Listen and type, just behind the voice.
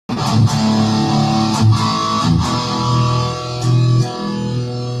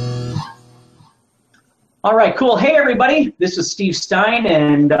All right, cool. Hey, everybody. This is Steve Stine,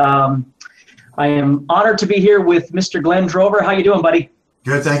 and I am honored to be here with Mr. Glen Drover. How you doing, buddy?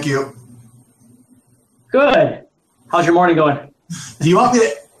 Good, thank you. Good. How's your morning going? Do you want me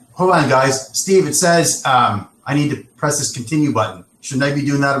to – hold on, guys. Steve, it says I need to press this continue button. Shouldn't I be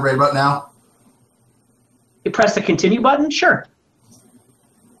doing that right about now? You press the continue button? Sure.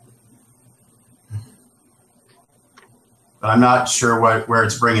 But I'm not sure where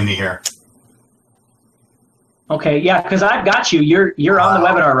it's bringing me here. Okay, yeah, because I've got you. You're on the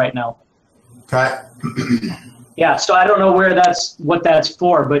webinar right now. Okay. Yeah, so I don't know what that's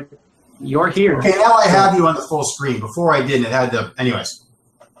for, but you're here. Okay, now I have you on the full screen. Before I didn't. It had the – anyways,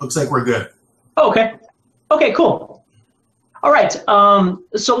 looks like we're good. Okay. Okay, cool. All right,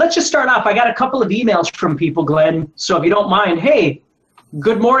 so let's just start off. I got a couple of emails from people, Glenn, so if you don't mind, hey,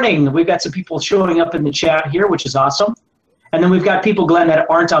 good morning. We've got some people showing up in the chat here, which is awesome. And then we've got people, Glenn, that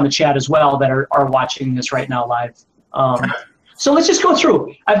aren't on the chat as well that are watching this right now live. So let's just go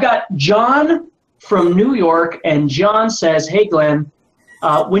through. I've got John from New York, and John says, hey, Glenn,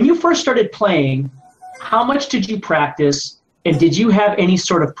 when you first started playing, how much did you practice, and did you have any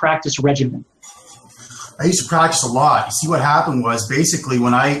sort of practice regimen? I used to practice a lot. You see, what happened was basically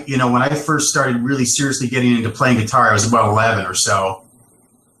when I first started really seriously getting into playing guitar, I was about 11 or so.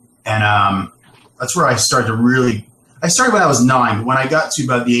 And that's where I started to really – I started when I was 9. When I got to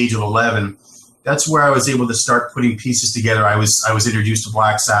about the age of 11, that's where I was able to start putting pieces together. I was introduced to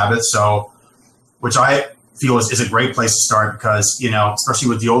Black Sabbath, which I feel is a great place to start because, you know, especially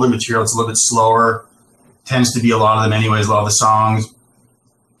with the older material, it's a little bit slower. Tends to be a lot of them anyways, a lot of the songs.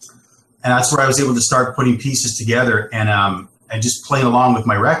 And that's where I was able to start putting pieces together and just playing along with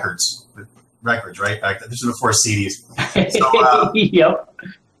my records. Right? Back then. This was before CDs. So, yep.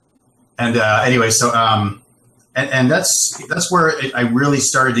 And anyway, so and that's where I really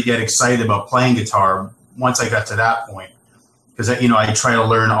started to get excited about playing guitar once I got to that point, because I try to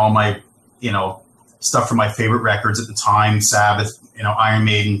learn all my stuff from my favorite records at the time, Sabbath, Iron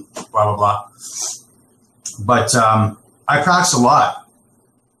Maiden, blah blah blah. But I practiced a lot.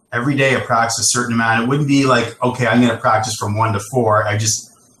 Every day I practiced a certain amount. It wouldn't be like, okay, I'm going to practice from 1 to 4. I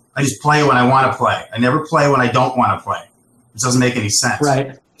just play when I want to play. I never play when I don't want to play. It doesn't make any sense.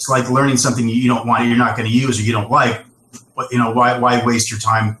 Right. It's like learning something you don't want, you're not going to use, or you don't like. But why waste your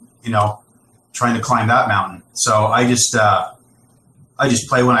time, trying to climb that mountain? So I just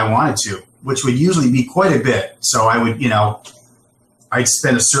play when I wanted to, which would usually be quite a bit. So I would, I'd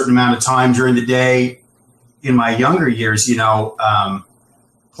spend a certain amount of time during the day in my younger years,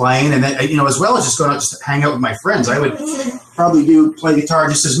 playing, and then as well as just going out just to hang out with my friends. I would probably play guitar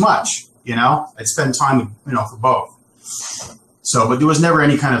just as much. I'd spend time with, for both. So, but there was never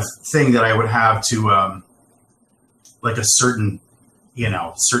any kind of thing that I would have to, like a certain,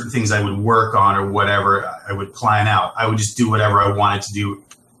 certain things I would work on or whatever I would plan out. I would just do whatever I wanted to do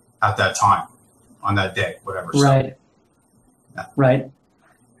at that time, on that day, whatever. Right. So, yeah. Right.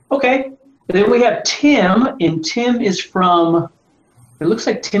 Okay. Then we have Tim, and Tim is from, it looks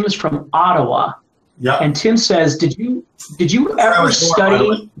like Tim is from Ottawa. Yeah. And Tim says, did you ever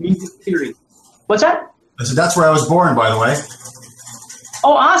study music theory? What's that? I said, that's where I was born, by the way.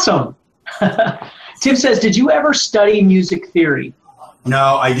 Oh, awesome. Tim says, did you ever study music theory?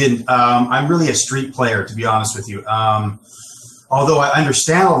 No, I didn't. I'm really a street player, to be honest with you. Although I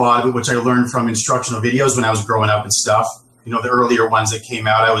understand a lot of it, which I learned from instructional videos when I was growing up and stuff. The earlier ones that came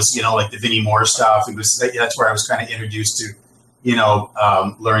out, I was, like the Vinnie Moore stuff. That's where I was kind of introduced to,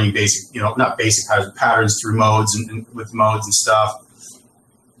 learning basic, not basic patterns through modes and with modes and stuff.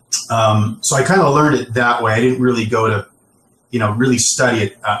 So I kind of learned it that way. I didn't really go to, really study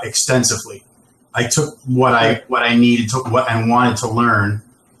it extensively. I took what I needed to, what I wanted to learn,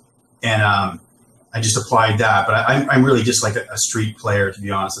 and I just applied that. But I'm really just like a street player, to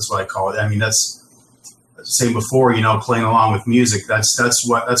be honest. That's what I call it. I mean, that's saying before, playing along with music. That's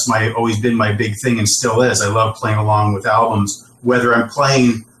always been my big thing, and still is. I love playing along with albums, whether I'm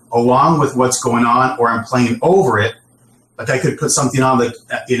playing along with what's going on or I'm playing over it. Like I could put something on that,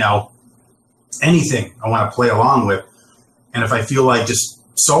 anything I want to play along with. And if I feel like just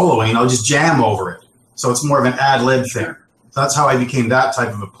soloing, I'll just jam over it. So it's more of an ad-lib thing. So that's how I became that type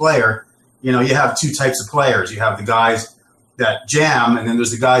of a player. You have two types of players. You have the guys that jam, and then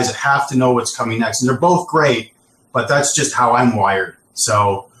there's the guys that have to know what's coming next. And they're both great, but that's just how I'm wired.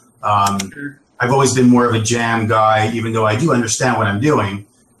 So I've always been more of a jam guy, even though I do understand what I'm doing.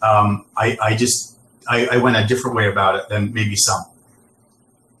 I went a different way about it than maybe some.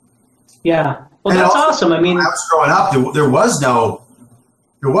 Yeah. Well, that's awesome. I mean, when I was growing up, there was no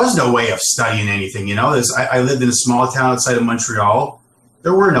there was no way of studying anything, you know. I lived in a small town outside of Montreal.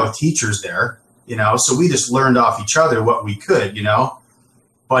 There were no teachers there, you know, so we just learned off each other what we could, you know.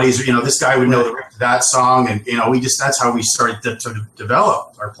 Buddies, you know, this guy would know the riff to that song, and you know, that's how we started to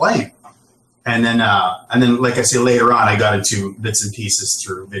develop our playing. And then, like I say, later on, I got into bits and pieces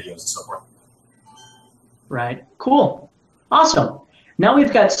through videos and so forth. Right. Cool. Awesome. Now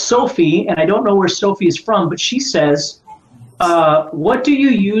we've got Sophie, and I don't know where Sophie is from, but she says, what do you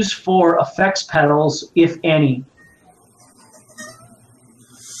use for effects pedals, if any?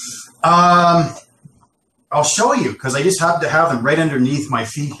 I'll show you, because I just happen to have them right underneath my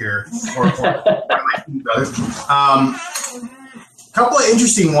feet here. Or my feet, rather. Couple of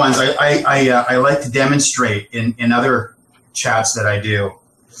interesting ones I like to demonstrate in other chats that I do.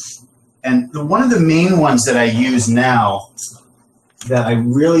 And one of the main ones that I use now that I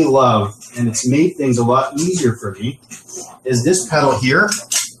really love, and it's made things a lot easier for me, is this pedal here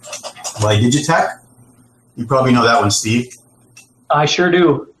by Digitech. You probably know that one, Steve. I sure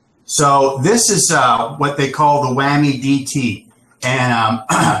do. So this is what they call the Whammy DT. And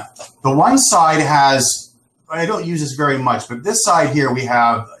the one side has, I don't use this very much, but this side here we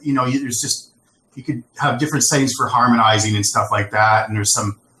have, you know, there's just, you could have different settings for harmonizing and stuff like that. And there's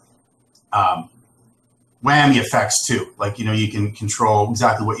some whammy effects too. Like, you know, you can control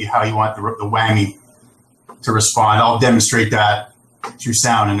exactly how you want the whammy to respond. I'll demonstrate that through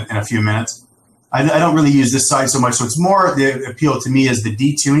sound in a few minutes. I don't really use this side so much, so it's more the appeal to me is the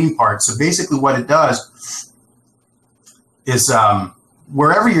detuning part. So basically what it does is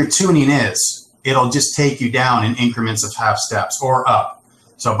wherever your tuning is, it'll just take you down in increments of half steps or up.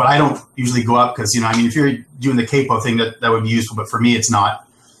 So, but I don't usually go up because, you know, I mean, if you're doing the capo thing, that would be useful, but for me, it's not.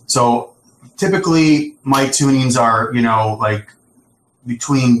 So typically my tunings are, you know, like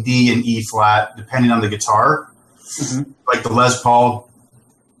between D and E flat, depending on the guitar. Mm-hmm. Like the Les Paul,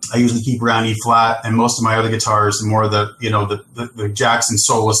 I usually keep around E flat, and most of my other guitars, the more the, you know, the Jackson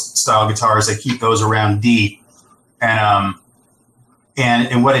soloist style guitars, I keep those around D. And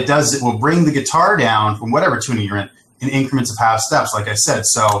what it does is it will bring the guitar down from whatever tuning you're in increments of half steps, like I said.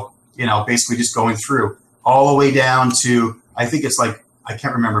 So, you know, basically just going through all the way down to, I think it's like, I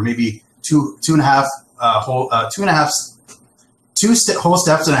can't remember, maybe two whole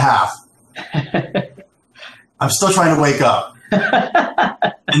steps and a half. I'm still trying to wake up.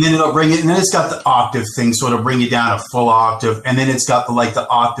 And then it'll bring it, and then it's got the octave thing, so it'll bring you down a full octave, and then it's got the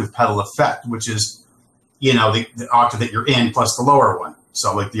octave pedal effect, which is, you know, the octave that you're in plus the lower one,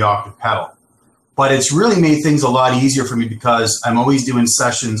 so like the octave pedal. But it's really made things a lot easier for me because I'm always doing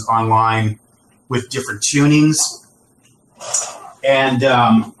sessions online with different tunings, and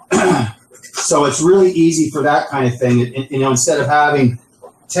so it's really easy for that kind of thing. You know, instead of having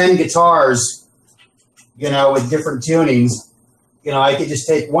 10 guitars, you know, with different tunings, you know, I could just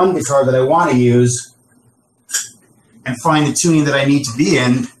take one guitar that I want to use and find the tuning that I need to be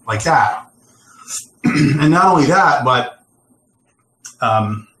in like that. And not only that, but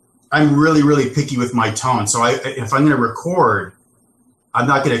I'm really, really picky with my tone. So if I'm going to record, I'm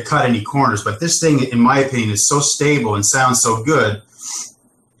not going to cut any corners. But this thing, in my opinion, is so stable and sounds so good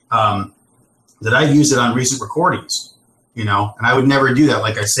that I use it on recent recordings, you know. And I would never do that.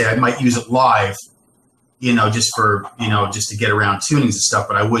 Like I say, I might use it live, you know, just for, you know, just to get around tunings and stuff,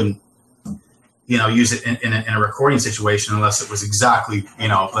 but I wouldn't, you know, use it in a recording situation unless it was exactly, you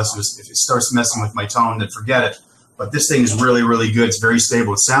know, if it starts messing with my tone, then forget it. But this thing is really, really good. It's very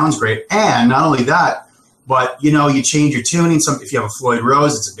stable. It sounds great. And not only that, but, you know, you change your tuning. If you have a Floyd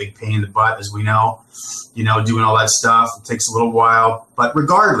Rose, it's a big pain in the butt, as we know, you know, doing all that stuff. It takes a little while. But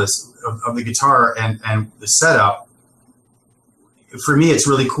regardless of the guitar and the setup, for me, it's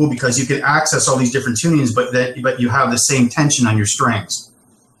really cool because you can access all these different tunings, but you have the same tension on your strings.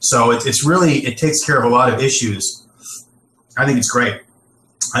 So it's really, it takes care of a lot of issues. I think it's great.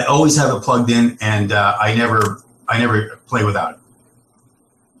 I always have it plugged in, and I never play without it.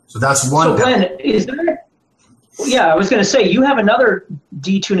 So that's one. So Glenn, is there? Yeah, I was going to say you have another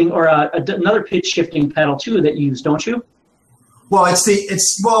detuning or another pitch shifting pedal too that you use, don't you? Well,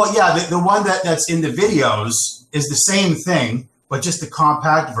 the one that's in the videos is the same thing, but just the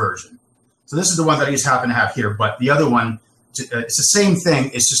compact version. So this is the one that I just happen to have here, but the other one, it's the same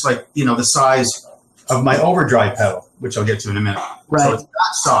thing. It's just like, you know, the size of my overdrive pedal, which I'll get to in a minute. Right. So it's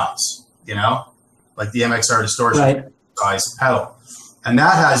that size, you know, like the MXR distortion size pedal. And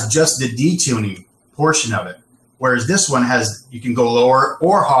that has just the detuning portion of it. Whereas this one has, you can go lower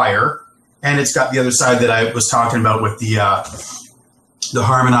or higher, and it's got the other side that I was talking about with the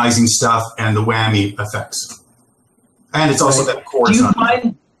harmonizing stuff and the whammy effects. And it's also got chords. Do you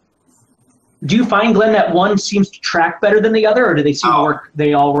find? Do you find, Glenn, that one seems to track better than the other, or do they seem to work?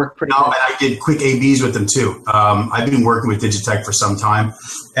 They all work pretty good. And I did quick A/Bs with them too. I've been working with Digitech for some time,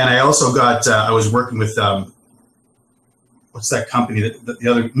 and I also got. I was working with what's that company? The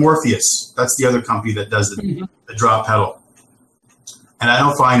other Morpheus. That's the other company that does the drop pedal. And I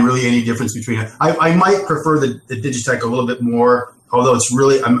don't find really any difference between it. I might prefer the Digitech a little bit more, although it's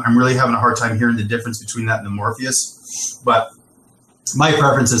really I'm really having a hard time hearing the difference between that and the Morpheus. But my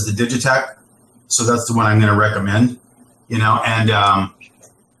preference is the Digitech. So that's the one I'm going to recommend, you know. And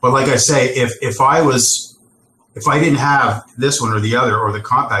but like I say, if I didn't have this one or the other or the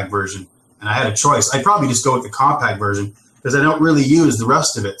compact version, and I had a choice, I'd probably just go with the compact version because I don't really use the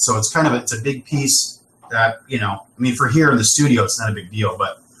rest of it. So it's kind of it's a big piece that, you know. I mean, for here in the studio, it's not a big deal,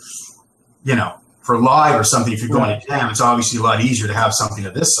 but you know, for live or something, if you're going to jam, it's obviously a lot easier to have something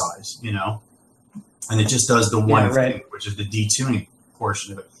of this size, you know. And it just does the one thing, which is the detuning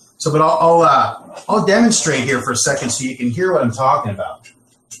portion of it. So, but I'll demonstrate here for a second so you can hear what I'm talking about.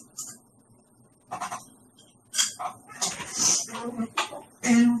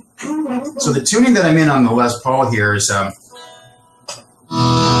 So the tuning that I'm in on the Les Paul here is I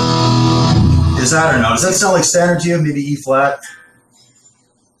don't know. Does that sound like standard to you? Maybe E flat.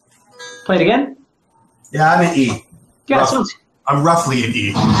 Play it again. Yeah, I'm in E. Yeah, I'm roughly in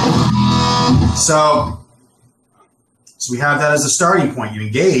E. So we have that as a starting point. You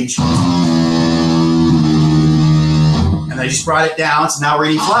engage, and I just brought it down, so now we're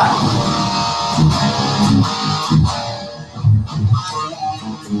in E flat.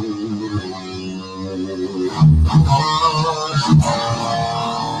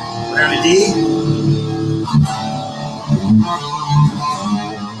 We're down to D.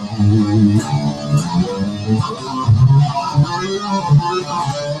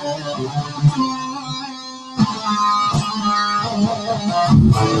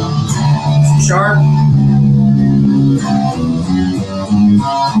 Sharp.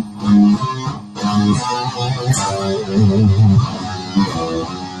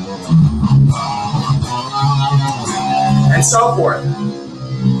 And so forth.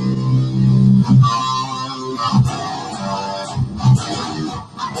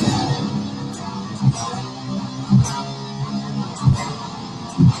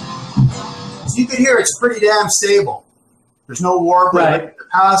 So you can hear it's pretty damn stable. There's no warbling. Right. In the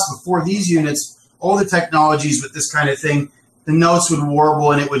past, before these units, all the technologies with this kind of thing, the notes would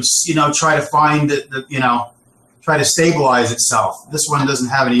warble and it would, you know, try to find try to stabilize itself. This one doesn't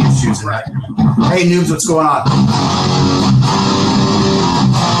have any issues in that. Hey, noobs, what's going on?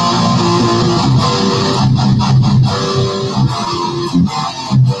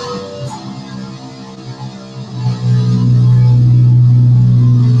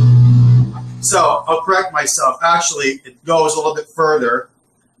 So I'll correct myself. Actually, it goes a little bit further.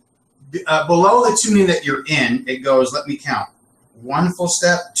 Below the tuning that you're in, it goes, let me count. 1 full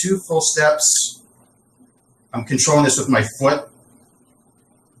step, 2 full steps. I'm controlling this with my foot.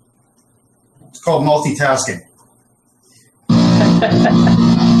 It's called multitasking.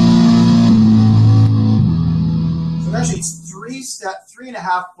 So actually it's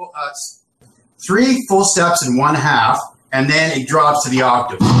 3 full steps and 1/2, and then it drops to the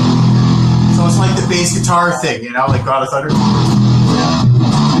octave. So it's like the bass guitar thing, you know, like God of Thunder.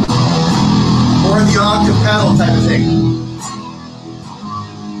 Or the octave pedal type of thing.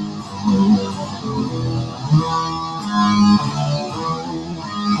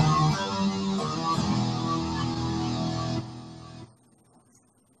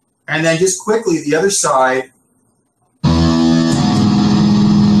 And then just quickly, the other side.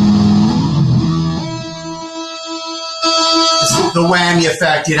 It's the whammy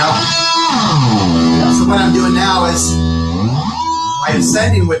effect, you know. So what I'm doing now is I'm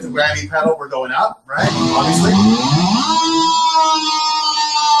ascending with the whammy pedal. We're going up, right? Obviously.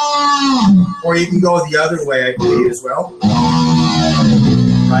 Or you can go the other way, I believe, as well.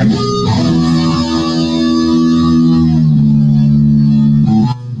 Right?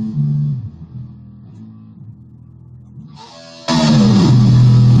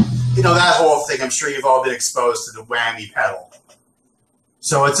 You know, that whole thing, I'm sure you've all been exposed to the whammy pedal.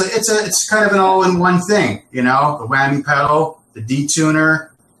 So it's kind of an all-in-one thing, you know, the whammy pedal, the detuner,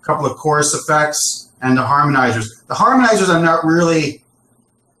 a couple of chorus effects, and the harmonizers. The harmonizers I'm not really,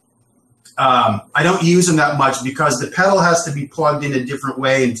 I don't use them that much because the pedal has to be plugged in a different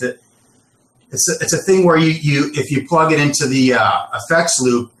way. It's a thing where if you plug it into the effects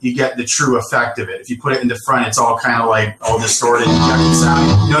loop, you get the true effect of it. If you put it in the front, it's all kind of like all distorted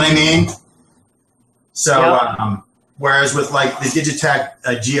sound. You know what I mean? So, yeah. Whereas with like the Digitech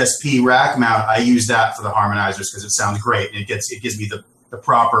GSP rack mount, I use that for the harmonizers because it sounds great and it gives me the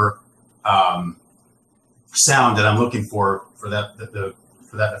proper sound that I'm looking for that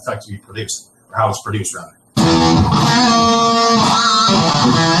for that effect to be produced, or how it's produced rather.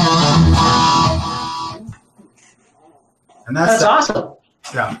 And that's awesome.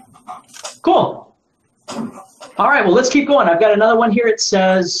 Yeah. Cool. All right, well, let's keep going. I've got another one here. It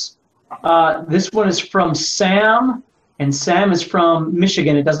says, this one is from Sam, and Sam is from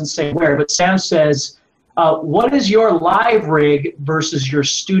Michigan. It doesn't say where, but Sam says, what is your live rig versus your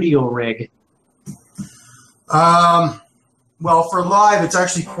studio rig? Well, for live, it's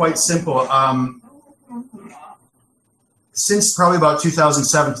actually quite simple. Since probably about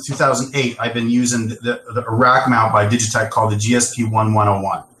 2007 to 2008, I've been using the rack mount by Digitech called the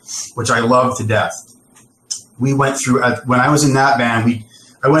GSP-1101, which I love to death. We went through, when I was in that band,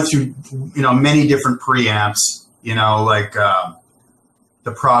 I went through, many different preamps, like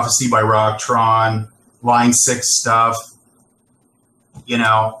the Prophecy by Rocktron, Line 6 stuff,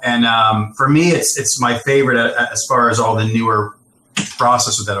 and for me, it's my favorite as far as all the newer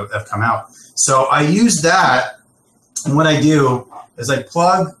processors that have come out. So I use that, and what I do is I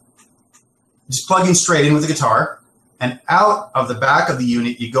just plug in straight in with the guitar, and out of the back of the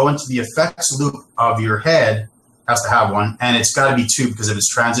unit, you go into the effects loop of your head, has to have one, and it's got to be tubed because if it's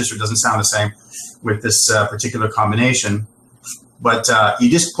transistor, it doesn't sound the same with this particular combination. But you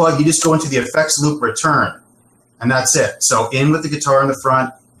just go into the effects loop return, and that's it. So in with the guitar in the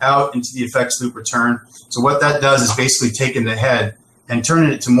front, out into the effects loop return. So what that does is basically taking the head and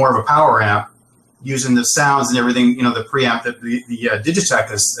turning it to more of a power amp, using the sounds and everything, the preamp, the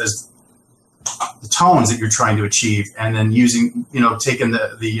Digitech as the tones that you're trying to achieve, and then using, taking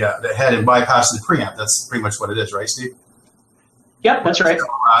the head and bypassing the preamp. That's pretty much what it is, right, Steve? Yep, that's right.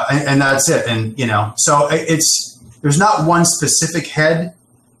 And that's it. And, so there's not one specific head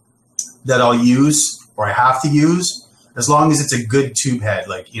that I'll use or I have to use, as long as it's a good tube head,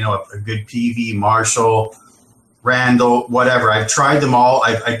 like, a good PV, Marshall, Randall, whatever. I've tried them all.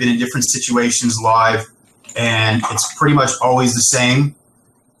 I've been in different situations live, and it's pretty much always the same,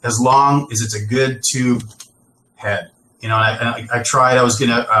 as long as it's a good tube head. I tried. I was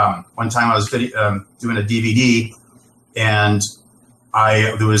gonna one time I was doing a DVD, and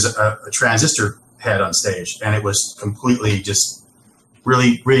there was a transistor head on stage, and it was completely just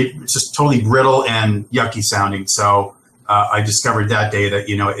really just totally brittle and yucky sounding. So I discovered that day that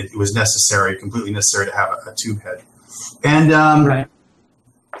it was completely necessary to have a tube head. And right.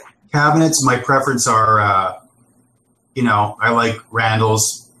 Cabinets, my preference are I like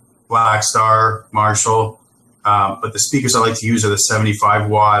Randall's, Black Star, Marshall, but the speakers I like to use are the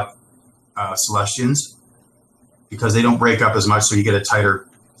 75-watt Celestians, because they don't break up as much, so you get a tighter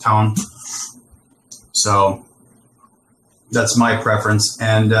tone. So that's my preference.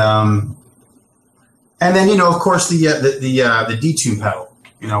 And then, of course, the detune pedal,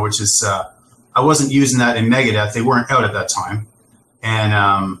 which is, I wasn't using that in Megadeth. They weren't out at that time. And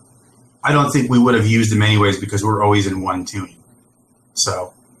I don't think we would have used them anyways, because we're always in one tuning.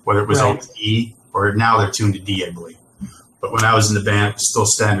 So whether it was right. E, or now they're tuned to D, I believe. But when I was in the band, it was still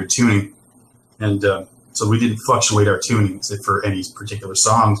standard tuning. And so we didn't fluctuate our tuning for any particular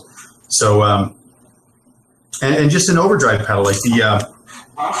songs. So, and just an overdrive pedal, like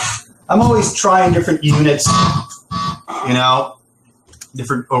I'm always trying different units,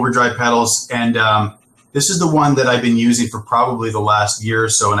 different overdrive pedals, and this is the one that I've been using for probably the last year or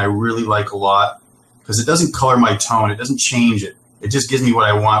so, and I really like a lot, because it doesn't color my tone, it doesn't change it. It just gives me what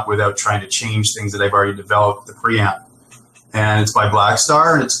I want without trying to change things that I've already developed with the preamp. And it's by Black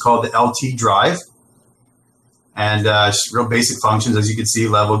Star, and it's called the LT Drive. And just real basic functions, as you can see,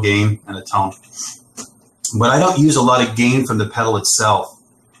 level, gain, and a tone. But I don't use a lot of gain from the pedal itself.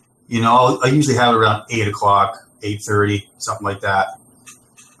 I usually have it around 8 o'clock, 8:30, something like that.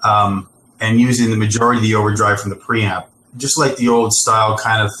 And using the majority of the overdrive from the preamp, just like the old style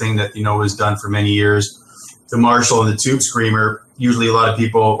kind of thing that, was done for many years. The Marshall and the Tube Screamer, usually a lot of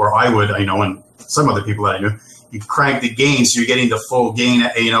people, or and some other people that I knew, you crank the gain, so you're getting the full gain,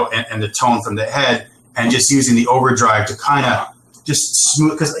 and the tone from the head, and just using the overdrive to kind of just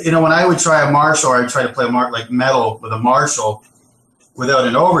smooth. Because, when I would try a Marshall, or I'd try to play like metal with a Marshall without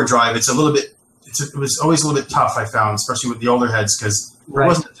an overdrive, it was always a little bit tough, I found, especially with the older heads, because there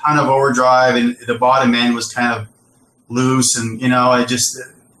wasn't a ton of overdrive, and the bottom end was kind of loose, and, it just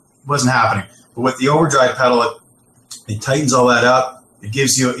wasn't happening. But with the overdrive pedal, it tightens all that up. It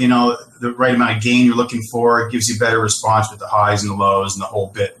gives you, the right amount of gain you're looking for. It gives you better response with the highs and the lows and the whole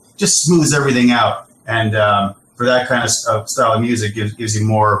bit. Just smooths everything out. And for that kind of style of music, gives you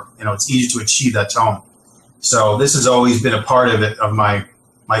more, it's easy to achieve that tone. So this has always been a part of my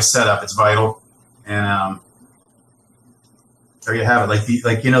setup. It's vital. And there you have it. Like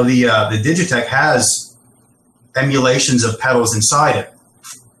the Digitech has emulations of pedals inside it,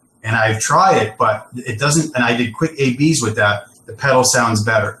 and I've tried it, but it doesn't. And I did quick A/Bs with that. The pedal sounds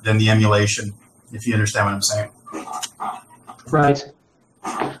better than the emulation, if you understand what I'm saying. Right.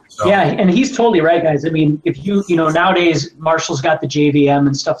 So. Yeah, and he's totally right, guys. I mean, if you know, nowadays Marshall's got the JVM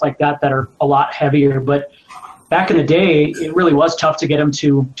and stuff like that are a lot heavier, but back in the day, it really was tough to get him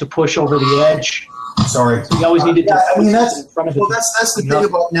to push over the edge. Sorry. So you always needed to. I mean, that's the thing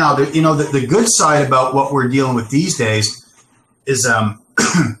about now. The good side about what we're dealing with these days is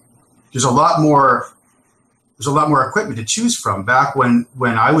there's a lot more equipment to choose from. Back when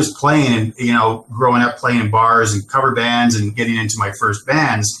I was playing and, you know, growing up playing in bars and cover bands and getting into my first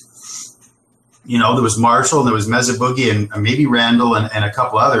bands, you know, there was Marshall and there was Mezza Boogie and maybe Randall and a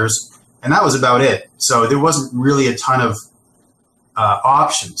couple others, and that was about it. So there wasn't really a ton of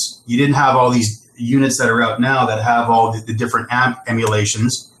options. You didn't have all these units that are out now that have all the different amp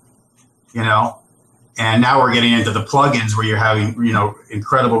emulations, you know. And now we're getting into the plugins where you're having, you know,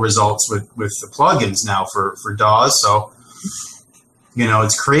 incredible results with the plugins now for DAWs. So, you know,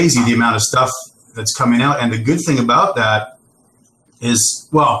 it's crazy the amount of stuff that's coming out. And the good thing about that is,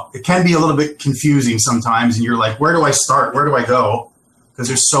 well, it can be a little bit confusing sometimes. And you're like, where do I start? Where do I go? Because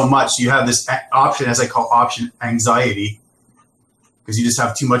there's so much. You have this option, as I call option anxiety, because you just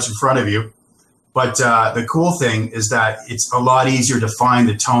have too much in front of you. But the cool thing is that it's a lot easier to find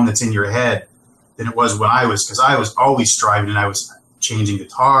the tone that's in your head than it was when because I was always striving and I was changing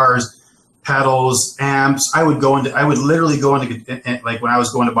guitars, pedals, amps. I would literally go into, like when I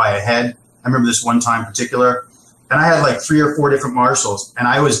was going to buy a head, I remember this one time in particular, and I had like 3 or 4 different Marshalls, and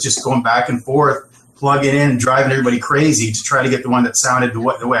I was just going back and forth, plugging in and driving everybody crazy to try to get the one that sounded the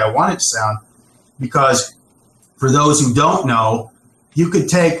way I wanted to sound. Because for those who don't know, you could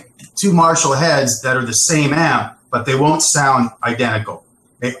take 2 Marshall heads that are the same amp, but they won't sound identical.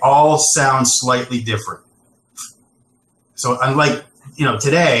 They all sound slightly different. So unlike, you know,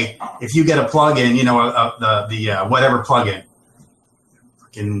 today, if you get a plug-in, you know, the whatever plug-in,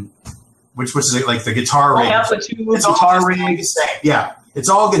 which is it, like the guitar rig. Guitar rig. Yeah, it's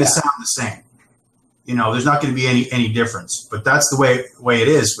all going to sound the same. You know, there's not going to be any difference. But that's the way it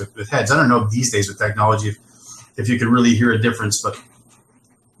is with heads. I don't know these days with technology if you could really hear a difference, but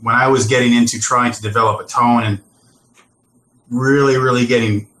when I was getting into trying to develop a tone and really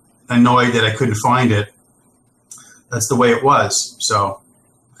getting annoyed that I couldn't find it, that's the way it was. So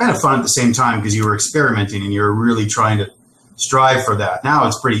kind of fun at the same time because you were experimenting and you were really trying to strive for that. Now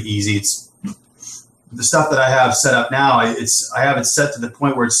it's pretty easy. It's the stuff that I have set up now. I have it set to the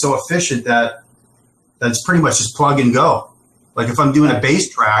point where it's so efficient that it's pretty much just plug and go. Like if I'm doing a bass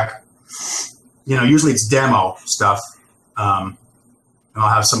track, you know, usually it's demo stuff. And I'll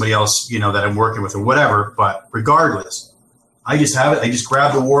have somebody else, you know, that I'm working with or whatever. But regardless, I just have it. I just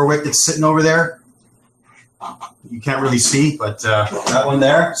grab the Warwick that's sitting over there. You can't really see, but that one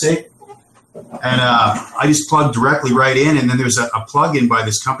there, see? And I just plug directly right in. And then there's a plug-in by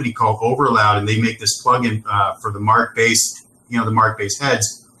this company called Overloud, and they make this plug-in for the Mark bass, you know, the Mark bass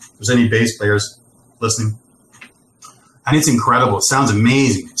heads. If there's any bass players listening. And it's incredible. It sounds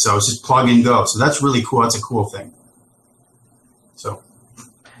amazing. So it's just plug and go. So that's really cool. That's a cool thing. So.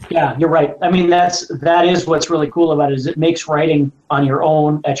 Yeah, you're right. I mean, that is what's really cool about it, is it makes writing on your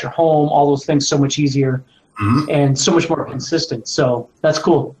own, at your home, all those things so much easier and so much more consistent. So that's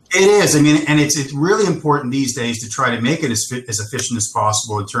cool. It is. I mean, and it's really important these days to try to make it as efficient as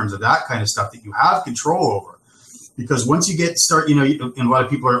possible in terms of that kind of stuff that you have control over. Because once you you know, and a lot of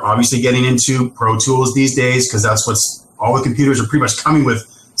people are obviously getting into Pro Tools these days because that's all the computers are pretty much coming with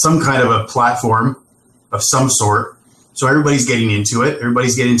some kind of a platform of some sort. So everybody's getting into it.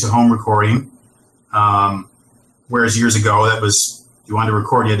 Everybody's getting into home recording. Whereas years ago, that was, if you wanted to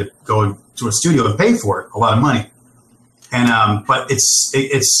record, you had to go to a studio and pay for it, a lot of money. And but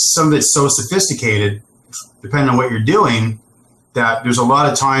it's some of it's so sophisticated, depending on what you're doing, that there's a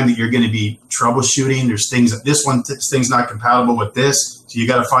lot of time that you're going to be troubleshooting. There's things that this thing's not compatible with this, so you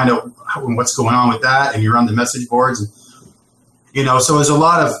got to find out what's going on with that, and you're on the message boards, and you know. So there's a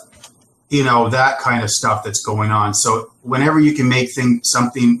lot of, you know, that kind of stuff that's going on. So whenever you can make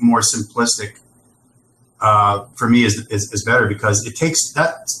something more simplistic, for me is better, because it takes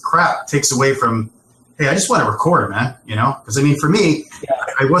takes away from, hey, I just want to record, man, you know? Because I mean, for me,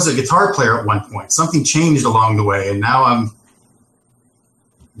 I was a guitar player at one point. Something changed along the way, and now I'm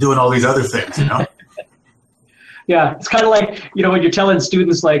doing all these other things, you know? Yeah, it's kind of like, you know, when you're telling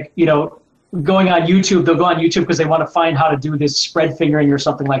students, like, you know, going on YouTube, they'll go on YouTube because they want to find how to do this spread fingering or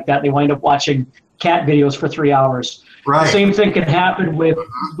something like that. They wind up watching cat videos for 3 hours. Right. The same thing can happen with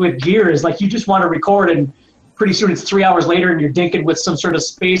gear. Is like, you just want to record and pretty soon it's 3 hours later and you're dinking with some sort of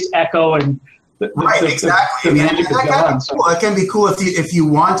space echo and exactly. That can be cool if you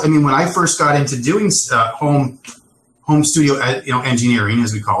want. I mean, when I first got into doing home studio, engineering,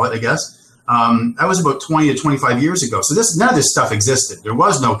 as we call it, I guess, that was about 20 to 25 years ago. So none of this stuff existed. There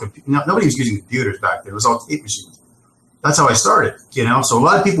was nobody was using computers back then. It was all tape machines. That's how I started, So a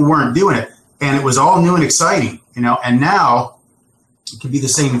lot of people weren't doing it, and it was all new and exciting, And now it can be the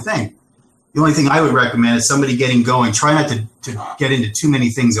same thing. The only thing I would recommend is somebody getting going. Try not to get into too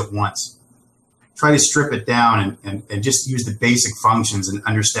many things at once. Try to strip it down and just use the basic functions and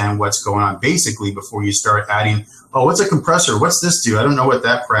understand what's going on basically before you start adding, oh, what's a compressor? What's this do? I don't know what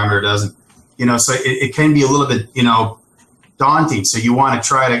that parameter does. And, so it can be a little bit, daunting. So you want to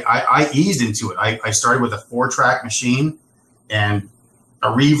try to, I eased into it. I started with a 4-track machine and a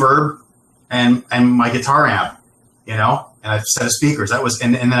reverb and my guitar amp, and a set of speakers. That was,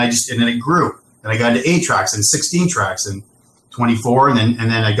 and then it grew. And I got into 8 tracks and 16 tracks and 24, and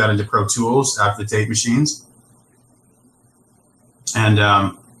then I got into Pro Tools after the tape machines. And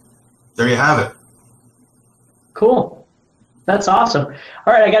there you have it. Cool. That's awesome.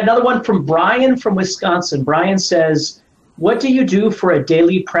 All right, I got another one from Brian from Wisconsin. Brian says, what do you do for a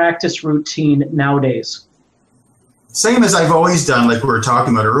daily practice routine nowadays? Same as I've always done, like we were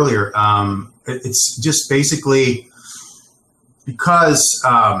talking about earlier. It's just basically because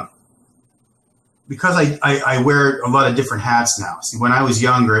I wear a lot of different hats now. See, when I was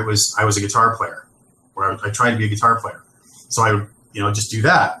younger, I was a guitar player, or I tried to be a guitar player. So I would, just do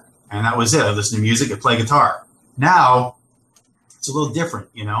that, and that was it. I listen to music, I play guitar. Now it's a little different,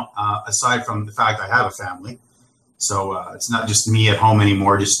 aside from the fact I have a family. So it's not just me at home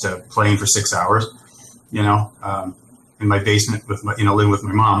anymore, just playing for 6 hours, in my basement with my, living with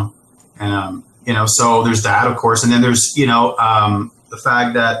my mom, and so there's that, of course, and then there's the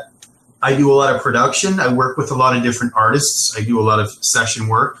fact that I do a lot of production. I work with a lot of different artists. I do a lot of session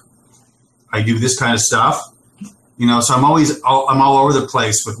work. I do this kind of stuff, so I'm all over the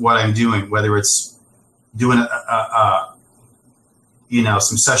place with what I'm doing, whether it's doing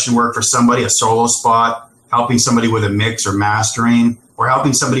some session work for somebody, a solo spot, helping somebody with a mix or mastering, or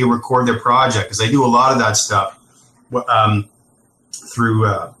helping somebody record their project. Because I do a lot of that stuff through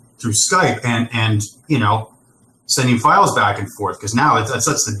Skype and sending files back and forth, because now that's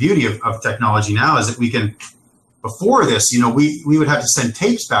the beauty of technology now, is that we can, before this, we would have to send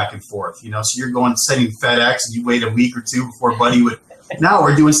tapes back and forth, so you're sending FedEx and you wait a week or two before buddy would, now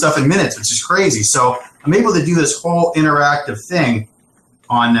we're doing stuff in minutes, which is crazy. So I'm able to do this whole interactive thing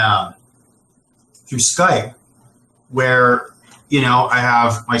on through Skype, where, I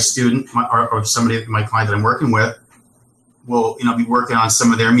have my student or somebody, my client that I'm working with, will be working on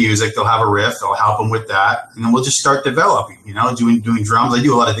some of their music. They'll have a riff. I'll help them with that, and then we'll just start developing. Doing drums. I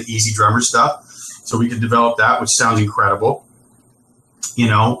do a lot of the easy drummer stuff, so we can develop that, which sounds incredible.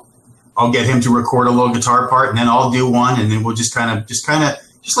 I'll get him to record a little guitar part, and then I'll do one, and then we'll just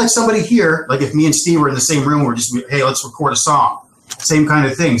like somebody here. Like if me and Steve were in the same room, we're just, hey, let's record a song. Same kind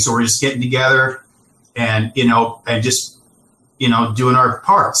of thing. So we're just getting together, and and just doing our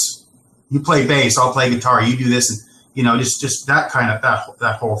parts. You play bass, I'll play guitar. You do this, and just that kind of,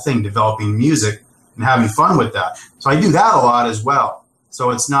 that whole thing, developing music and having fun with that. So I do that a lot as well. So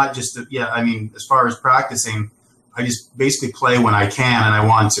it's not just, as far as practicing, I just basically play when I can and I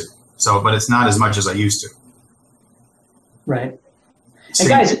want to. So, but it's not as much as I used to. Right. And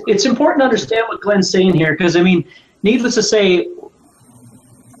guys, it's important to understand what Glen's saying here, because needless to say,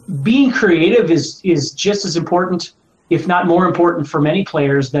 being creative is just as important, if not more important, for many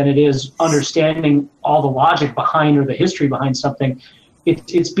players than it is understanding all the logic behind or the history behind something.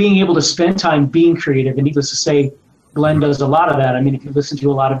 It's being able to spend time being creative, and needless to say, Glen does a lot of that. If you listen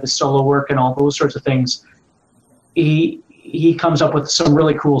to a lot of his solo work and all those sorts of things, he comes up with some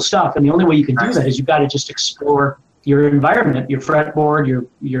really cool stuff, and the only way you can do that is you've got to just explore your environment, your fretboard,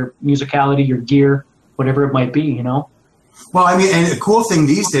 your musicality, your gear, whatever it might be, Well, and the cool thing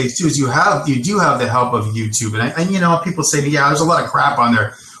these days too is you do have the help of YouTube, and people say, yeah, there's a lot of crap on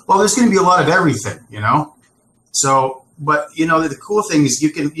there. Well, there's going to be a lot of everything, So, but the cool thing is you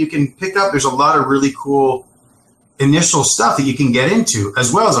can pick up. There's a lot of really cool initial stuff that you can get into,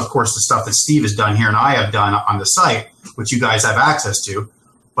 as well as, of course, the stuff that Steve has done here and I have done on the site, which you guys have access to.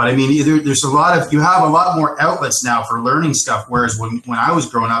 But there's you have a lot more outlets now for learning stuff, whereas when I was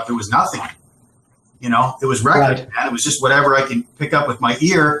growing up, there was nothing. It was record, right. And it was just whatever I can pick up with my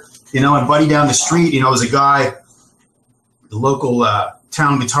ear, and buddy down the street, was a guy, the local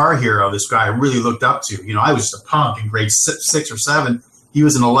town guitar hero, this guy I really looked up to. I was a punk in grade 6 or 7. He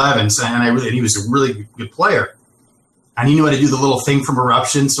was an 11, and he was a really good player. and he knew how to do the little thing from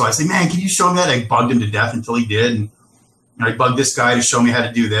Eruption. So I said, man, can you show me that? I bugged him to death until he did. And I bugged this guy to show me how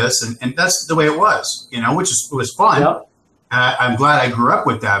to do this. And that's the way it was, which was fun. Yep. I'm glad I grew up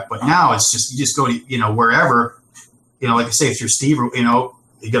with that. But now it's just, you just go to, wherever, like I say, if you're Steve,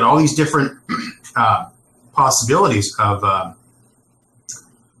 you got all these different possibilities of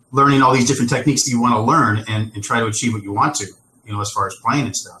learning all these different techniques that you want to learn and try to achieve what you want to, as far as playing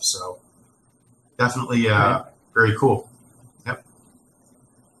and stuff. So definitely very cool. Yep.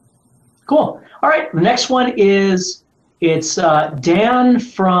 Cool. All right. The next one is, it's Dan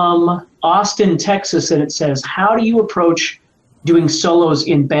from Austin, Texas, and it says, how do you approach doing solos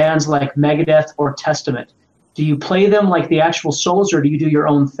in bands like Megadeth or Testament? Do you play them like the actual solos, or do you do your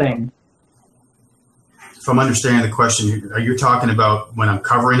own thing? If I'm understanding the question, are you talking about when I'm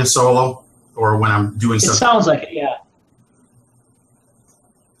covering a solo or when I'm doing something? It sounds like it, yeah.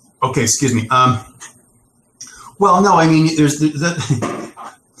 Okay, excuse me. Well, no, I mean, there's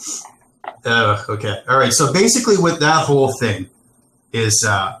okay, all right. So basically, with that whole thing is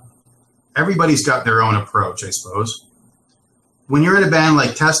everybody's got their own approach, I suppose. When you're in a band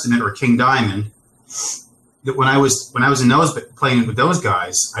like Testament or King Diamond, that when I was in those playing with those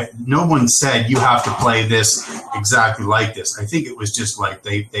guys, no one said you have to play this exactly like this. I think it was just like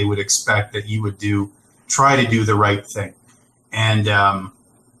they would expect that you would try to do the right thing. And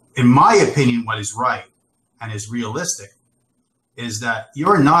in my opinion, what is right and is realistic is that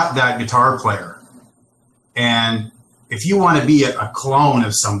you're not that guitar player. And if you want to be a clone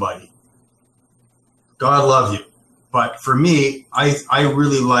of somebody, God love you. But for me, I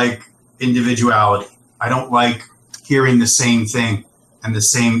really like individuality. I don't like hearing the same thing and the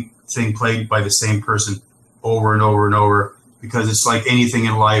same thing played by the same person over and over and over, because it's like anything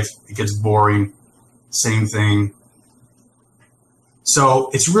in life, it gets boring, same thing. So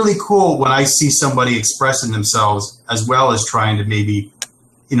it's really cool when I see somebody expressing themselves as well as trying to maybe,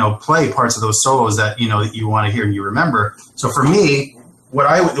 play parts of those solos that, that you want to hear and you remember. So for me,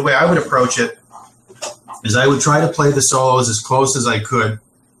 the way I would approach it is I would try to play the solos as close as I could.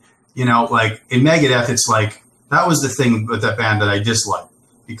 Like in Megadeth, it's like, that was the thing with that band that I disliked,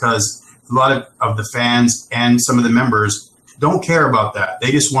 because a lot of the fans and some of the members don't care about that.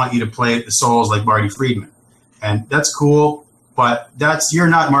 They just want you to play the solos like Marty Friedman. And that's cool, but you're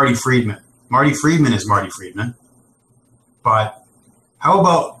not Marty Friedman. Marty Friedman is Marty Friedman. But how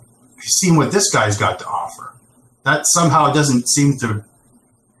about seeing what this guy's got to offer? That somehow doesn't seem to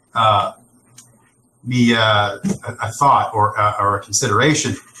be a thought or a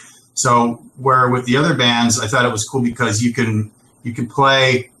consideration. So where with the other bands, I thought it was cool because you try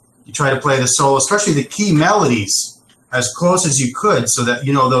to play the solo, especially the key melodies, as close as you could, so that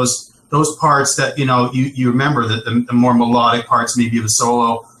those parts that you remember, that the more melodic parts maybe of the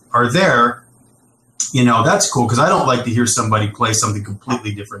solo are there. That's cool, because I don't like to hear somebody play something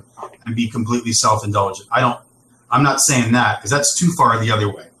completely different and be completely self-indulgent. I'm not saying that, because that's too far the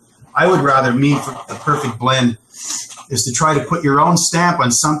other way. I would rather, for the perfect blend is to try to put your own stamp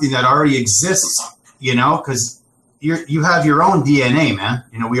on something that already exists, because you have your own DNA, man.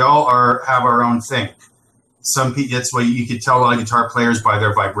 We all have our own thing. Some people, that's why you could tell a lot of guitar players by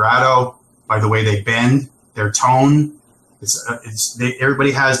their vibrato, by the way they bend, their tone.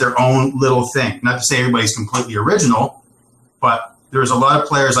 Everybody has their own little thing. Not to say everybody's completely original, but there's a lot of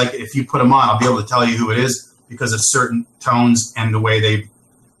players, like if you put them on, I'll be able to tell you who it is because of certain tones and the way they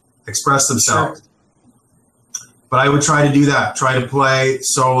express themselves. Sure. But I would try to do that. Try to play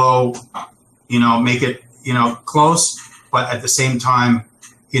solo, make it, close, but at the same time,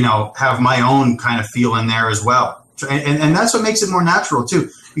 have my own kind of feel in there as well. And that's what makes it more natural too.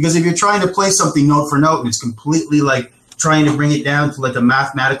 Because if you're trying to play something note for note and it's completely like trying to bring it down to like a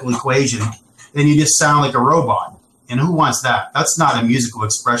mathematical equation, then you just sound like a robot. And who wants that? That's not a musical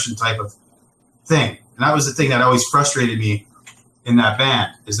expression type of thing. And that was the thing that always frustrated me in that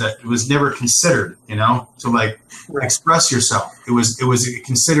band, is that it was never considered, to like express yourself. It was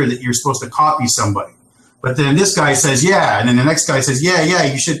considered that you're supposed to copy somebody. But then this guy says, yeah, and then the next guy says, yeah,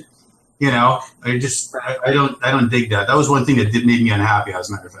 you should, I don't dig that. That was one thing that made me unhappy, as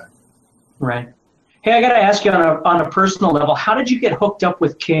a matter of fact. Right. Hey, I got to ask you on a personal level, how did you get hooked up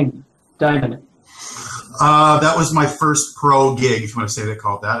with King Diamond? That was my first pro gig, if you want to say they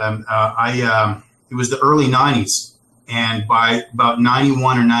called that. It was the early 90s. And by about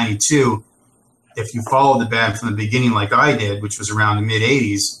 91 or 92, if you followed the band from the beginning like I did, which was around the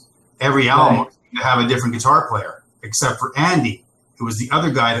mid-'80s, every album would have a different guitar player, except for Andy, who was the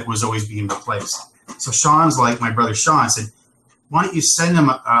other guy that was always being replaced. So Sean's like, my brother Sean said, why don't you send him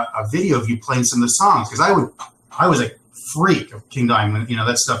a video of you playing some of the songs? Because I was a freak of King Diamond,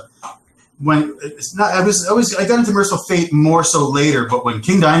 that stuff. when it's not, I got into Merciful Fate more so later, but when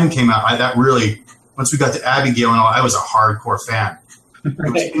King Diamond came out, that really, once we got to Abigail and all, I was a hardcore fan.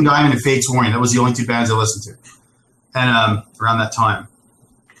 It was King Diamond and Fate's Warning. That was the only two bands I listened to, and around that time.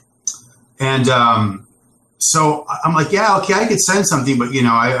 And so I'm like, yeah, okay, I could send something, but you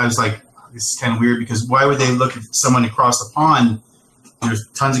know, I was like, this is kind of weird because why would they look at someone across the pond? There's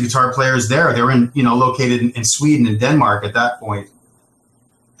tons of guitar players there. They were located in Sweden and Denmark at that point.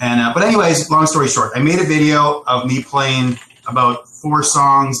 And but anyways, long story short, I made a video of me playing about 4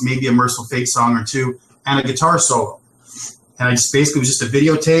 songs, maybe a Merciful Fate song or 2, and a guitar solo. And I just basically, it was just a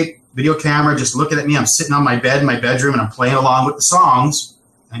video camera, just looking at me. I'm sitting on my bed in my bedroom and I'm playing along with the songs.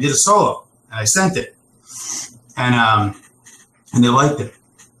 I did a solo and I sent it. And they liked it.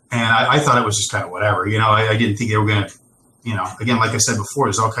 And I thought it was just kind of whatever, you know, I didn't think they were going to, you know, again, like I said before,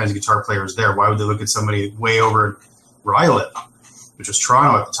 there's all kinds of guitar players there. Why would they look at somebody way over where I live, which was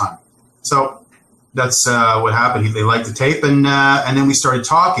Toronto at the time? So that's what happened. They liked the tape, and then we started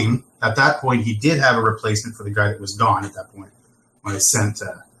talking. At that point, he did have a replacement for the guy that was gone at that point when I sent,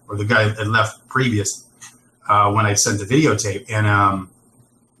 or the guy that left previous when I sent the videotape. And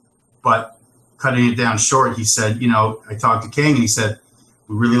but cutting it down short, he said, you know, I talked to King, and he said,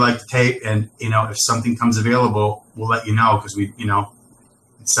 we really like the tape, and you know, if something comes available, we'll let you know because we, you know,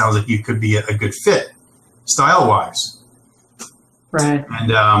 it sounds like you could be a good fit, style-wise. Right.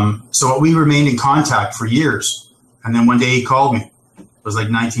 And so we remained in contact for years, and then one day he called me. It was like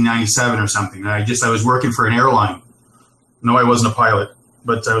 1997 or something. And I was working for an airline. No, I wasn't a pilot,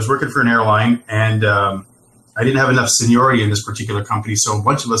 but I was working for an airline, and I didn't have enough seniority in this particular company, so a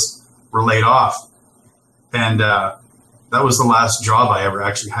bunch of us were laid off, and that was the last job I ever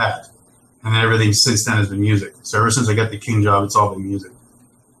actually had. And then everything since then has been music. So ever since I got the King job, it's all been music.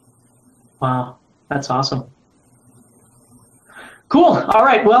 Wow, that's awesome. Cool. All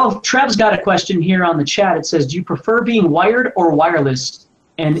right. Well, Trev's got a question here on the chat. It says, do you prefer being wired or wireless?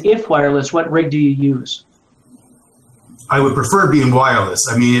 And if wireless, what rig do you use? I would prefer being wireless.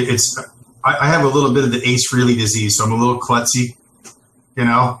 I mean, I have a little bit of the Ace Frehley disease, so I'm a little klutzy, you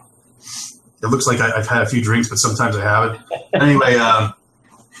know. It looks like I've had a few drinks, but sometimes I haven't. Anyway,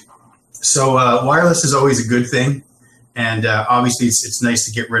 so wireless is always a good thing, and obviously it's nice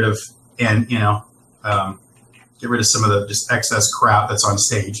to get rid of, and you know, get rid of some of the just excess crap that's on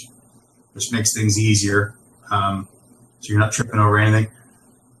stage, which makes things easier, so you're not tripping over anything.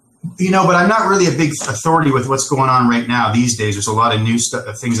 You know, but I'm not really a big authority with what's going on right now these days. There's a lot of new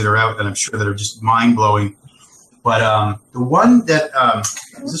things that are out that I'm sure that are just mind blowing. But the one that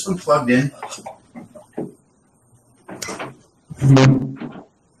is this one plugged in?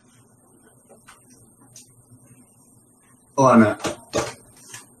 Hold on a minute.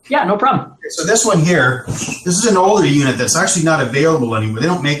 Yeah, no problem. Okay, so this one here, this is an older unit that's actually not available anymore. They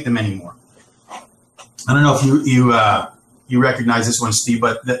don't make them anymore. I don't know if you recognize this one, Steve,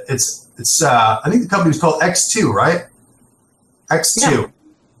 but it's I think the company was called X2, right? X2. Yeah.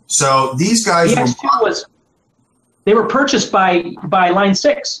 So these guys they were purchased by Line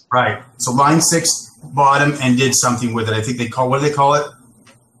 6. Right. So Line 6 bought them and did something with it. I think what do they call it?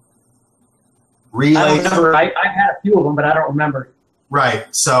 Relay. I don't remember. I've had a few of them, but I don't remember. Right.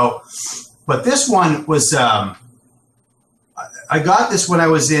 So, but this one was, I got this when I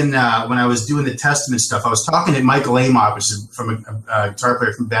was doing the Testament stuff. I was talking to Michael Amott, which is from a guitar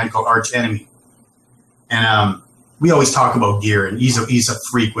player from a band called Arch Enemy. And we always talk about gear, and he's a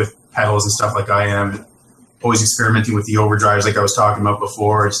freak with pedals and stuff like I am. Always experimenting with the overdrives like I was talking about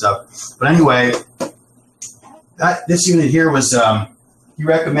before and stuff. But anyway, this unit here was, he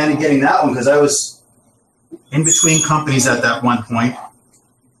recommended getting that one because I was in between companies at that one point,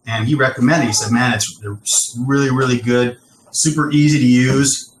 and he recommended, he said, man, they're really, really good, super easy to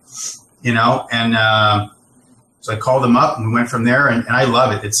use, you know, and so I called them up and we went from there, and I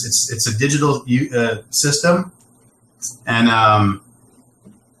love it. It's a digital system, and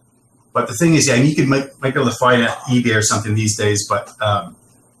but the thing is, yeah, you might be able to find it at eBay or something these days, but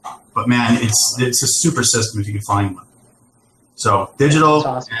man, it's a super system if you can find one. So digital,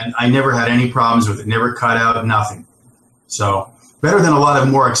 awesome. And I never had any problems with it. Never cut out, nothing. So better than a lot of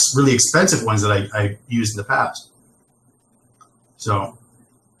more really expensive ones that I used in the past. So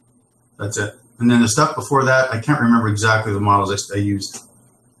that's it. And then the stuff before that, I can't remember exactly the models I used.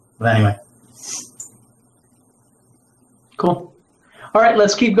 But anyway. Cool. All right,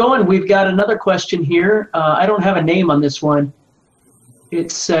 let's keep going. We've got another question here. I don't have a name on this one.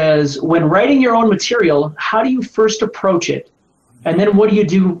 It says, when writing your own material, how do you first approach it? And then what do you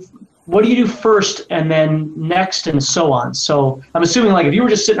do first and then next and so on? So I'm assuming like if you were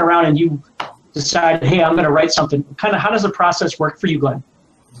just sitting around and you decided, hey, I'm going to write something, kind of how does the process work for you, Glenn?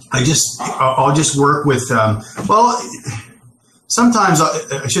 I'll just work with, well, sometimes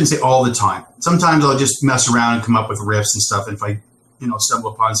I shouldn't say all the time. Sometimes I'll just mess around and come up with riffs and stuff. And if I,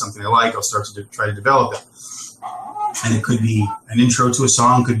 stumble upon something I like, I'll start to try to develop it. And it could be an intro to a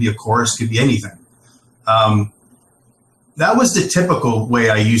song, could be a chorus, could be anything. That was the typical way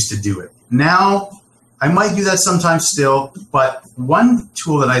I used to do it. Now, I might do that sometimes still, but one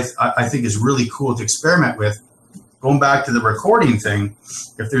tool that I think is really cool to experiment with, going back to the recording thing,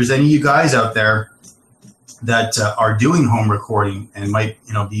 if there's any of you guys out there that are doing home recording and might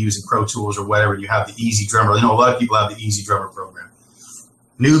be using Pro Tools or whatever, you have the Easy Drummer. I know a lot of people have the Easy Drummer program.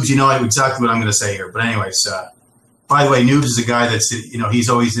 Noobs, you know exactly what I'm going to say here. But anyways, by the way, Noobs is a guy that's he's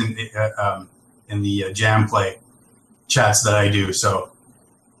always in the jam play chats that I do. So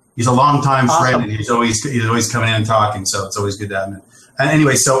he's a longtime friend, and he's always coming in and talking. So it's always good to have him. And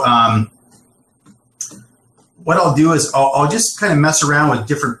anyway, so what I'll do is I'll just kind of mess around with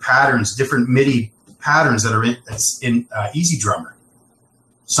different patterns, different MIDI patterns that are in Easy Drummer.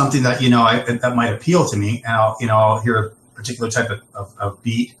 Something that that might appeal to me, and I'll hear a particular type of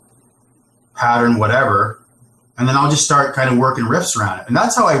beat, pattern, whatever, and then I'll just start kind of working riffs around it. And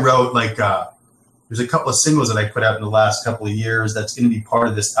that's how I wrote, like, there's a couple of singles that I put out in the last couple of years that's going to be part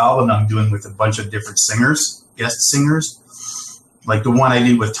of this album I'm doing with a bunch of different singers, guest singers. Like the one I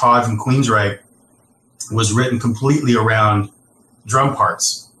did with Todd from Queensryche was written completely around drum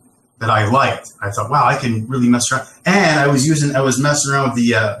parts that I liked. I thought, wow, I can really mess around. And I was messing around with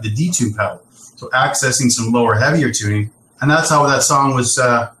the detune pedal, so accessing some lower, heavier tuning, and that's how that song was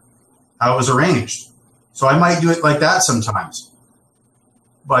how it was arranged. So I might do it like that sometimes.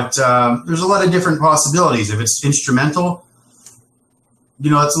 But there's a lot of different possibilities. If it's instrumental,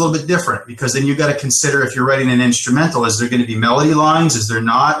 it's a little bit different, because then you've got to consider, if you're writing an instrumental, is there going to be melody lines? Is there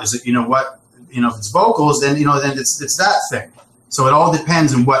not? Is it, if it's vocals, then, then it's that thing. So it all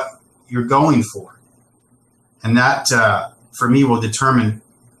depends on what you're going for. And that, for me, will determine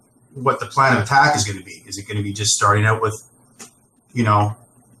what the plan of attack is going to be. Is it going to be just starting out with,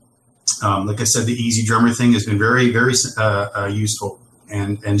 like I said, the Easy Drummer thing has been very, very useful,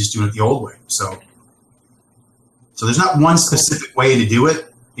 and just doing it the old way. So there's not one specific way to do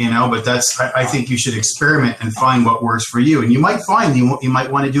it, but I think you should experiment and find what works for you. And you might find you might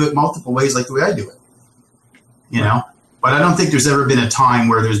want to do it multiple ways, like the way I do it, But I don't think there's ever been a time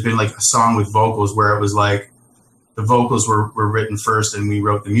where there's been like a song with vocals where it was like the vocals were written first and we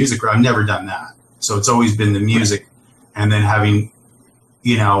wrote the music. I've never done that. So it's always been the music, and then having,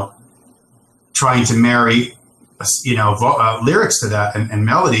 trying to marry, lyrics to that and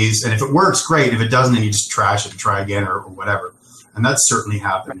melodies. And if it works, great. If it doesn't, then you just trash it and try again or whatever. And that's certainly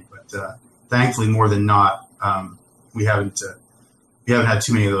happened. But thankfully, more than not, we haven't had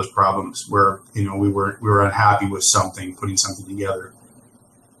too many of those problems where we were unhappy with something, putting something together.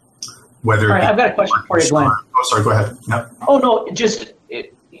 Whether all right, I've got a question for you, Glenn. Oh, sorry, go ahead. Yep. Oh no, just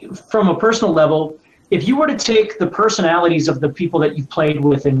from a personal level, if you were to take the personalities of the people that you've played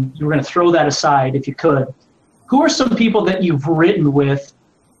with and you were going to throw that aside, if you could, who are some people that you've written with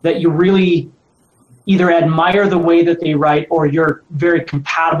that you really either admire the way that they write, or you're very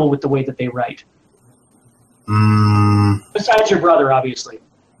compatible with the way that they write? Besides your brother, obviously.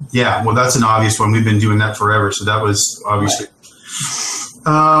 Yeah, well, that's an obvious one. We've been doing that forever, so that was obviously. Right.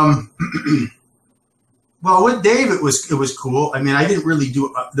 Well, with Dave, it was cool. I mean, I didn't really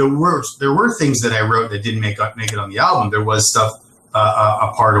do. There were things that I wrote that didn't make it on the album. There was stuff,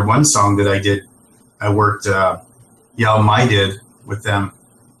 a part of one song that I did. I worked the album I did with them.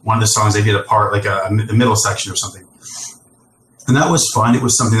 One of the songs I did a part, like the middle section or something, and that was fun. It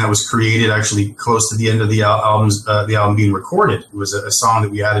was something that was created actually close to the end of the album being recorded. It was a song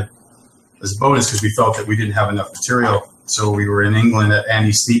that we added as a bonus because we felt that we didn't have enough material. So we were in England at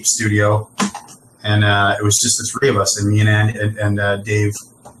Andy Sleep's studio, and it was just the three of us, and me and Andy and Dave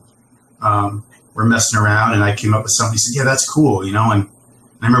were messing around, and I came up with something. He said, "Yeah, that's cool," And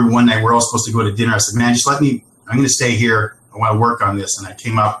I remember one night we're all supposed to go to dinner. I said, "Man, just let me. I'm going to stay here. I want to work on this." And I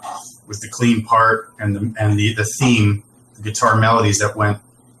came up with the clean part and the theme, the guitar melodies that went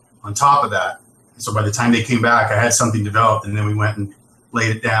on top of that. And so by the time they came back, I had something developed, and then we went and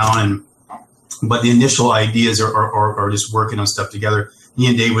laid it down. But the initial ideas are just working on stuff together. Me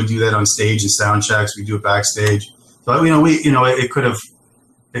and Dave would do that on stage and sound checks. We do it backstage. So it could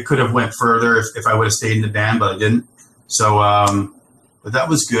have went further if I would have stayed in the band, but I didn't. So but that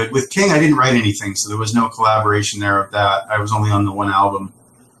was good. With King, I didn't write anything, so there was no collaboration there of that. I was only on the one album,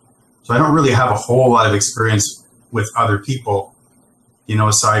 so I don't really have a whole lot of experience with other people.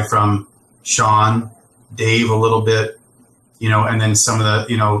 Aside from Sean, Dave a little bit. And then some of the,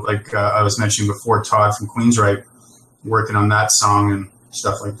 like I was mentioning before, Todd from Queensryche, working on that song, and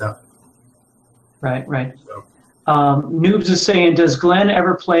stuff like that. Right, right. So. Noobs is saying, does Glenn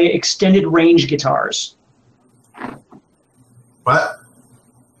ever play extended range guitars? What?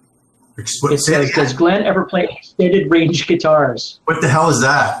 It says, does Glenn ever play extended range guitars? What the hell is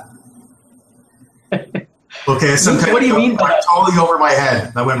that? Okay, what do you mean by that? Totally over my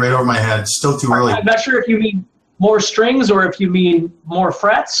head. That went right over my head. Still too early. I'm not sure if you mean more strings or if you mean more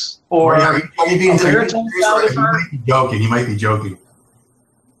frets or you might be joking. You might be joking.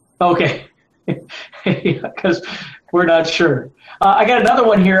 Okay, because we're not sure. I got another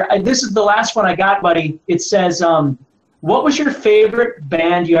one here. This is the last one I got, buddy. It says, what was your favorite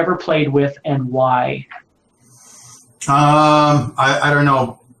band you ever played with and why? I don't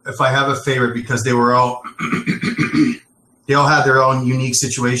know if I have a favorite because they were all they all had their own unique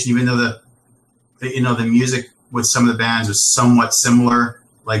situation, even though the music with some of the bands was somewhat similar.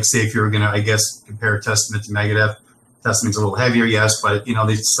 Like, say, if you were going to, I guess, compare Testament to Megadeth, Testament's a little heavier, yes, but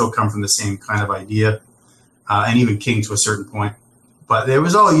they still come from the same kind of idea, and even King to a certain point. But it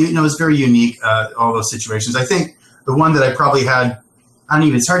was all, it was very unique, all those situations. I think the one that I probably had,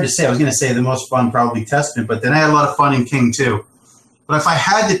 it's hard to say. I was going to say the most fun, probably Testament, but then I had a lot of fun in King too. But if I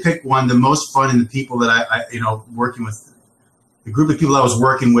had to pick one, the most fun in the people that I working with, the group of people I was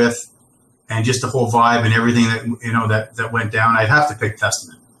working with, and just the whole vibe and everything that went down, I'd have to pick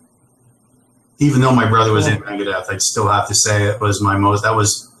Testament. Even though my brother was in Megadeth, I'd still have to say it was my most. That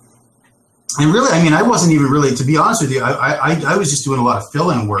was, and really, I wasn't even really, to be honest with you, I was just doing a lot of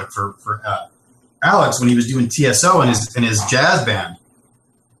fill-in work for Alex when he was doing TSO in his jazz band.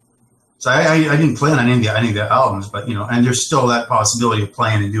 So I didn't play on any of the albums, but and there's still that possibility of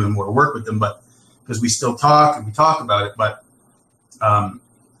playing and doing more work with them, but because we still talk and we talk about it, but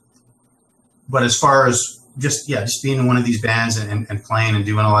as far as just being in one of these bands and playing and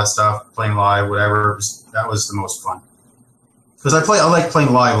doing all that stuff, playing live, whatever, that was the most fun. Because I like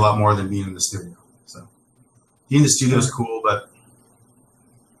playing live a lot more than being in the studio. So being in the studio is cool, but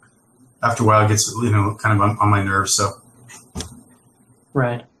after a while it gets kind of on my nerves. So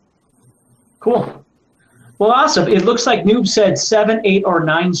right. Cool. Well, awesome. It looks like Noob said 7, 8, or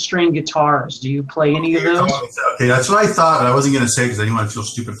 9 string guitars. Do you play any of those? Okay, that's what I thought, but I wasn't going to say because I didn't want to feel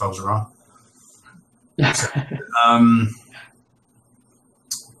stupid if I was wrong.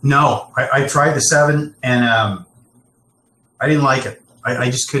 No, I tried the 7 and I didn't like it.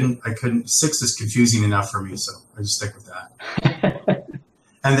 I just couldn't. 6 is confusing enough for me, so I just stick with that.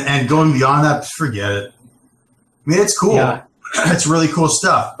 and going beyond that, forget it. It's cool. Yeah. It's really cool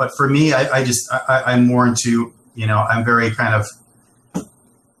stuff. But for me, I'm more into, I'm very kind of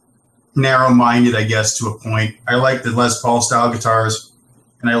narrow-minded, I guess, to a point. I like the Les Paul style guitars,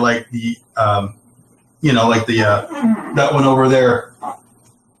 and I like the, that one over there,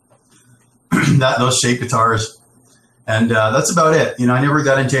 those shape guitars. And that's about it. I never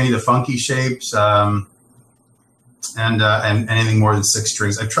got into any of the funky shapes and anything more than 6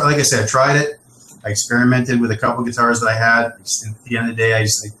 strings. I tried it. I experimented with a couple guitars that I had. At the end of the day, I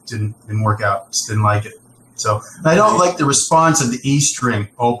didn't work out. Just didn't like it. So I don't like the response of the E string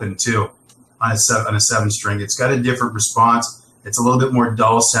open too on a 7 string. It's got a different response. It's a little bit more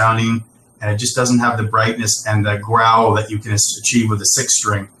dull sounding, and it just doesn't have the brightness and the growl that you can achieve with a 6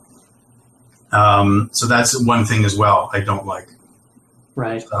 string. So that's one thing as well I don't like.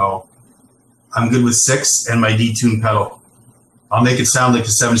 Right. So I'm good with 6 and my detune pedal. I'll make it sound like a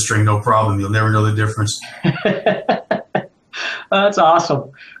 7 string, no problem. You'll never know the difference. That's awesome.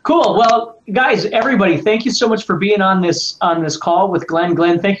 Cool. Well, guys, everybody, thank you so much for being on this call with Glen.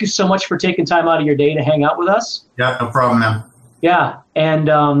 Glen, thank you so much for taking time out of your day to hang out with us. Yeah, no problem, man. Yeah, and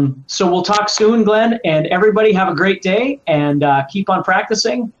so we'll talk soon, Glen. And everybody have a great day and keep on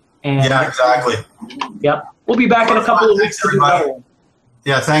practicing. And yeah, exactly. Yep. We'll be back in a couple of weeks. Thanks, everybody.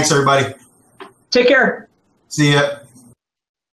 Yeah, thanks, everybody. Take care. See ya.